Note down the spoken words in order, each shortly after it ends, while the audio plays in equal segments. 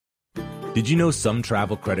Did you know some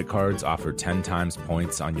travel credit cards offer 10 times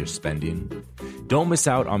points on your spending? Don't miss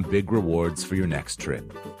out on big rewards for your next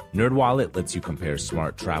trip. NerdWallet lets you compare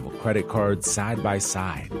smart travel credit cards side by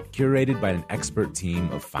side, curated by an expert team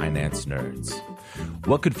of finance nerds.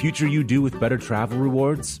 What could future you do with better travel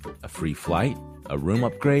rewards? A free flight? A room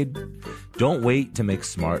upgrade? Don't wait to make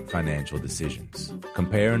smart financial decisions.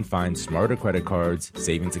 Compare and find smarter credit cards,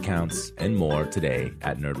 savings accounts, and more today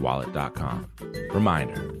at nerdwallet.com.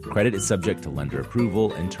 Reminder, credit is subject to lender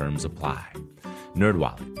approval and terms apply.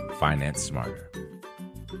 NerdWallet, finance smarter.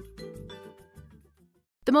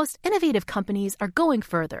 The most innovative companies are going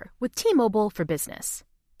further with T-Mobile for Business.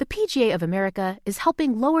 The PGA of America is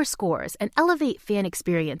helping lower scores and elevate fan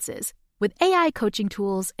experiences with AI coaching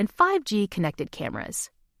tools and 5G connected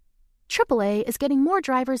cameras. AAA is getting more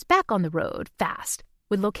drivers back on the road fast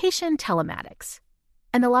with location telematics.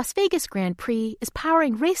 And the Las Vegas Grand Prix is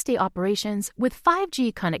powering race day operations with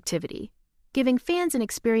 5G connectivity, giving fans an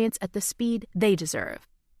experience at the speed they deserve.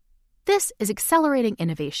 This is accelerating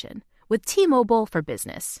innovation with T-Mobile for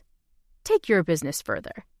Business. Take your business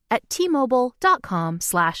further at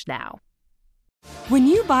T-Mobile.com/now. When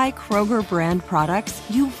you buy Kroger brand products,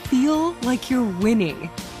 you feel like you're winning.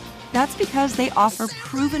 That's because they offer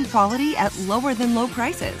proven quality at lower than low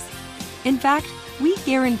prices. In fact, we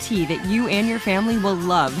guarantee that you and your family will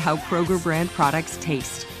love how Kroger brand products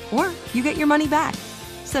taste, or you get your money back.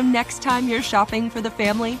 So next time you're shopping for the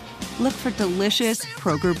family, look for delicious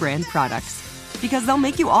Kroger brand products, because they'll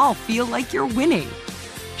make you all feel like you're winning.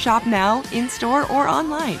 Shop now, in-store, or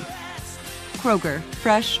online. Kroger,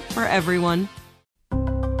 fresh for everyone.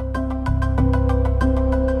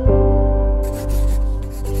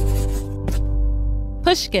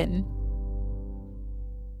 Pushkin.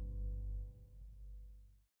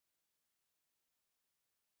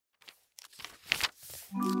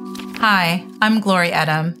 Hi, I'm Gloria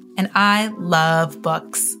Edam, and I love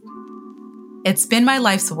books. It's been my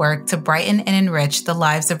life's work to brighten and enrich the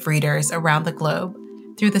lives of readers around the globe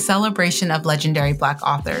through the celebration of legendary Black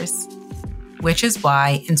authors, which is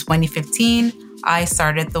why in 2015, I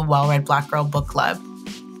started the Well-Read Black Girl Book Club.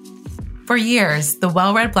 For years, the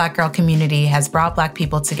Well-Read Black Girl community has brought Black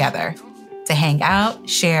people together to hang out,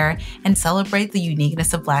 share, and celebrate the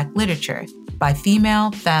uniqueness of Black literature by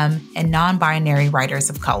female, femme, and non-binary writers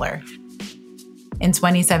of color. In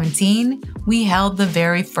 2017, we held the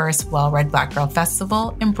very first Well-Read Black Girl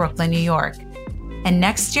Festival in Brooklyn, New York. And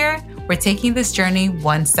next year, we're taking this journey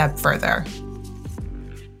one step further.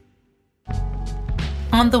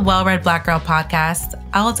 On the Well-Read Black Girl podcast,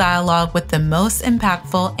 I'll dialogue with the most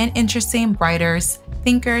impactful and interesting writers,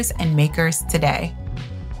 thinkers, and makers today.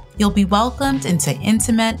 You'll be welcomed into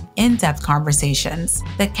intimate, in-depth conversations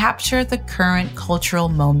that capture the current cultural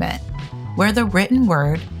moment, where the written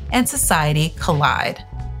word and society collide.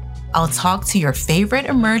 I'll talk to your favorite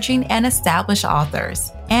emerging and established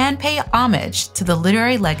authors and pay homage to the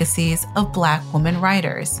literary legacies of Black women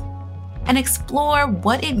writers, and explore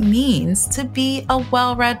what it means to be a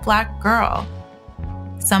well-read Black girl.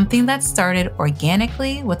 Something that started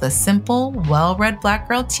organically with a simple Well-Read Black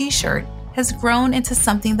Girl t-shirt has grown into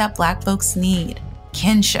something that Black folks need: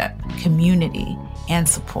 kinship, community, and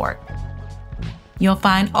support. You'll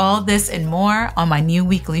find all this and more on my new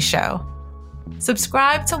weekly show.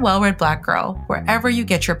 Subscribe to Well-Read Black Girl wherever you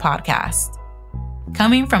get your podcast.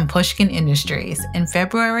 Coming from Pushkin Industries in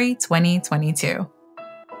February 2022.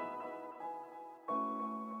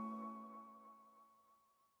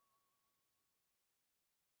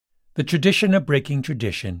 The tradition of breaking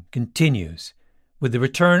tradition continues with the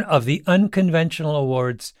return of the Unconventional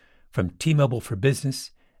Awards from T-Mobile for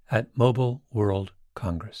Business at Mobile World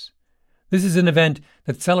Congress. This is an event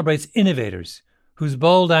that celebrates innovators whose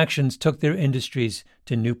bold actions took their industries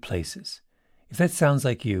to new places. If that sounds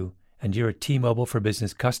like you and you're a T-Mobile for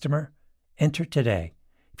Business customer, enter today.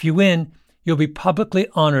 If you win, you'll be publicly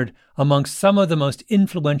honored amongst some of the most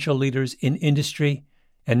influential leaders in industry.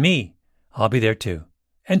 And me, I'll be there too.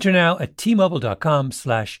 Enter now at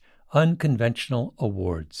tmobile.com/unconventional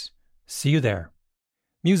awards. See you there.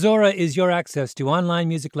 Musora is your access to online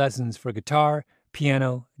music lessons for guitar,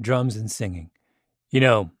 piano, drums, and singing. You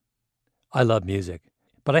know, I love music,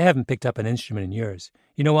 but I haven't picked up an instrument in years.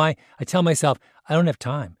 You know why? I tell myself, I don't have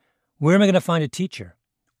time. Where am I going to find a teacher?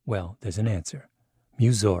 Well, there's an answer.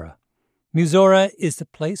 Musora. Musora is the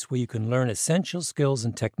place where you can learn essential skills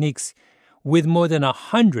and techniques with more than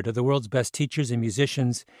 100 of the world's best teachers and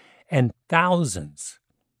musicians and thousands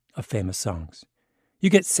of famous songs. You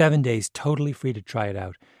get 7 days totally free to try it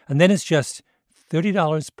out, and then it's just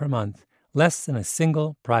 $30 per month, less than a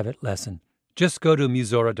single private lesson. Just go to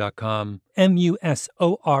Musora.com,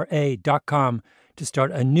 Musora.com, to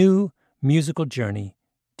start a new musical journey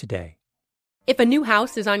today. If a new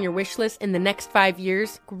house is on your wish list in the next 5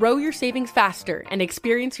 years, grow your savings faster and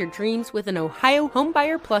experience your dreams with an Ohio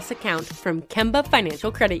Homebuyer Plus account from Kemba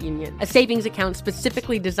Financial Credit Union. A savings account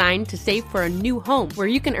specifically designed to save for a new home, where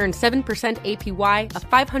you can earn 7% APY,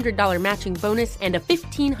 a $500 matching bonus, and a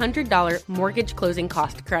 $1,500 mortgage closing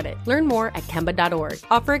cost credit. Learn more at Kemba.org.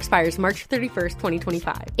 Offer expires March 31st,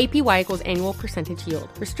 2025. APY equals annual percentage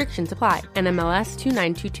yield. Restrictions apply. NMLS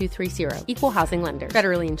 292230. Equal housing lender.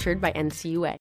 Federally insured by NCUA.